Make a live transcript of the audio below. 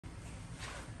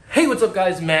Hey, what's up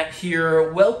guys, Matt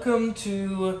here. Welcome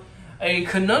to a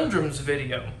Conundrums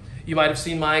video. You might have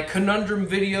seen my Conundrum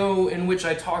video in which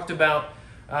I talked about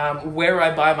where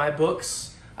I buy my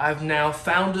books. I've now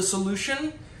found a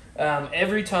solution.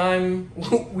 Every time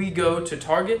we go to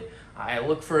Target, I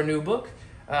look for a new book.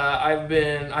 I've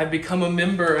become a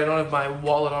member. I don't have my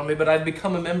wallet on me, but I've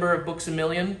become a member of Books A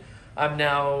Million. I've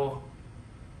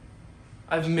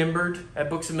membered at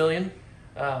Books A Million.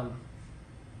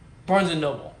 Barnes &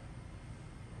 Noble.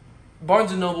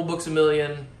 Barnes & Noble, Books A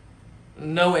Million,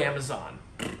 no Amazon.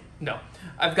 No,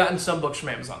 I've gotten some books from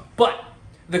Amazon. But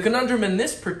the conundrum in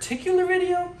this particular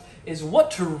video is what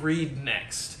to read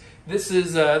next. This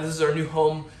is our new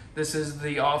home. This is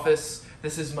the office.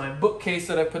 This is my bookcase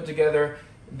that I put together.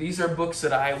 These are books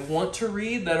that I want to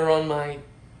read that are on my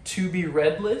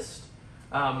to-be-read list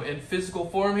in physical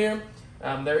form here.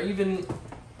 They're even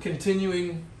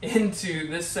continuing into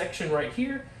this section right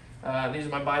here. These are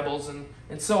my Bibles and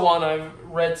so on. I've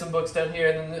read some books down here,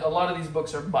 and then a lot of these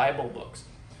books are Bible books.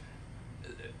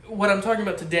 What I'm talking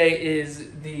about today is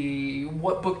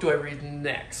what book do I read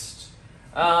next?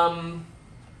 I've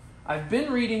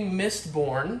been reading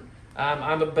Mistborn.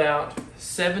 I'm about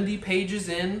 70 pages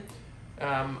in.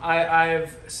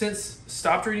 I've since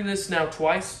stopped reading this now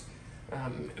twice,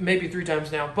 maybe 3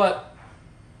 times now, but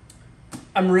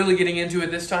I'm really getting into it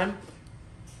this time.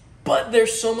 But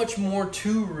there's so much more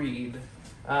to read.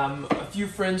 A few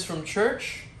friends from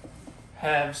church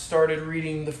have started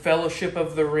reading The Fellowship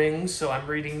of the Ring, so I'm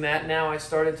reading that now. I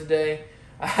started today.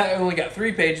 I only got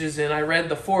 3 pages in. I read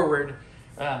the foreword,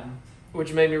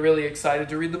 which made me really excited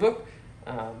to read the book.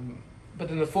 But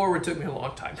then the foreword took me a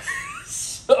long time.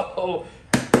 So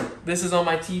this is on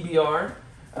my TBR.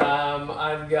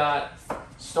 I've got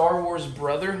Star Wars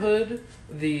Brotherhood,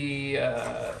 the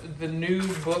new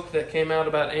book that came out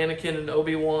about Anakin and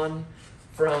Obi-Wan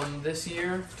from this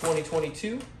year,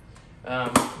 2022.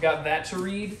 Got that to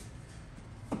read.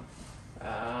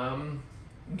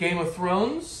 Game of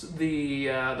Thrones,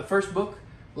 the first book,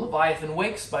 Leviathan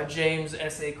Wakes by James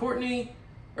S.A. Corey.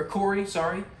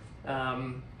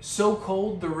 So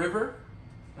Cold, the River.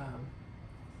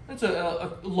 That's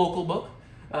a local book.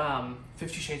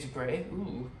 50 Shades of Grey.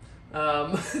 Ooh.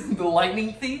 The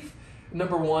Lightning Thief,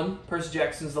 #1, Percy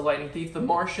Jackson's The Lightning Thief. The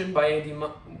Martian by Andy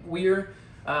Weir.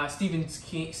 Stephen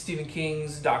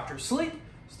King's Dr. Sleep.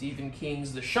 Stephen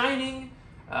King's The Shining.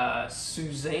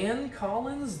 Suzanne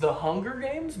Collins' The Hunger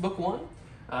Games, book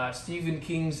 1. Stephen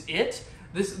King's It.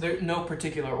 No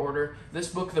particular order. This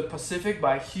book, The Pacific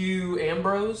by Hugh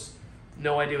Ambrose.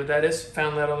 No idea what that is.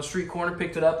 Found that on the street corner,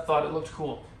 picked it up, thought it looked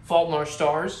cool. Fault in Our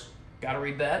Stars. Gotta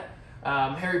read that.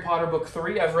 Harry Potter book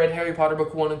 3. I've read Harry Potter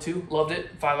book 1 and 2. Loved it.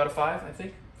 5 out of 5, I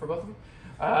think, for both of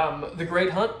them. The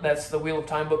Great Hunt. That's the Wheel of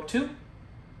Time book 2.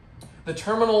 The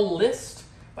Terminal List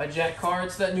by Jack Carr.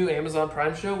 It's that new Amazon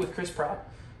Prime show with Chris Pratt.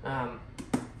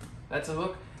 That's a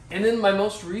book. And then my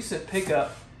most recent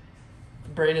pickup,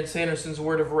 Brandon Sanderson's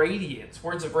Words of Radiance.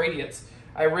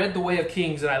 I read The Way of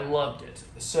Kings and I loved it.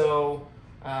 So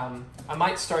I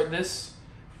might start this,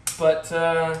 but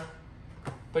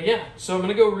yeah, so I'm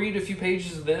going to go read a few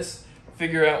pages of this,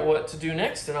 figure out what to do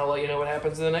next, and I'll let you know what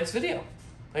happens in the next video.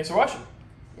 Thanks for watching.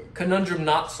 Conundrum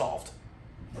not solved.